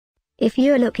If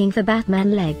you're looking for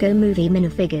Batman Lego Movie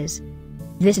minifigures,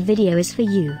 this video is for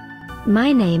you.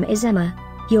 My name is Emma,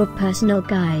 your personal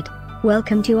guide.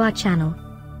 Welcome to our channel.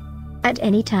 At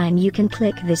any time you can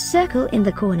click this circle in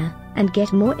the corner, and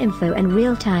get more info and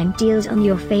real-time deals on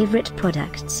your favorite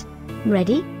products.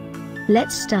 Ready?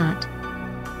 Let's start.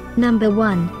 Number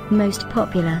 1, Most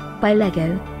Popular, by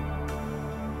Lego.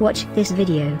 Watch this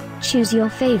video, choose your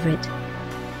favorite.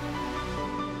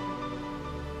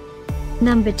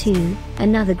 Number 2,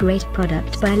 another great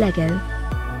product by Lego.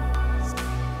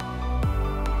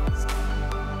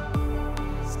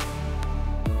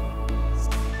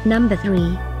 Number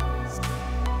 3.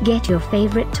 Get your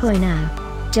favorite toy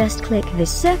now. Just click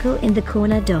this circle in the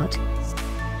corner dot.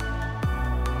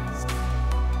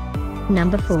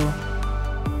 Number 4.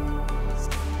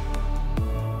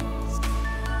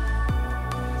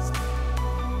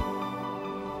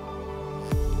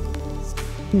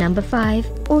 Number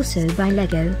 5, also by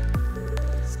Lego.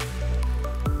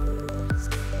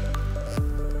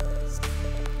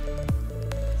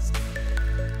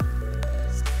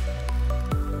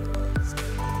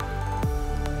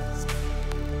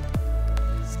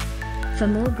 For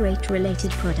more great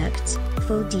related products,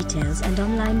 full details and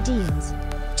online deals,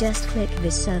 just click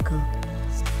this circle.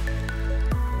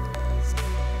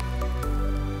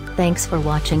 Thanks for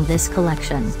watching this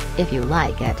collection. If you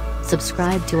like it,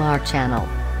 subscribe to our channel.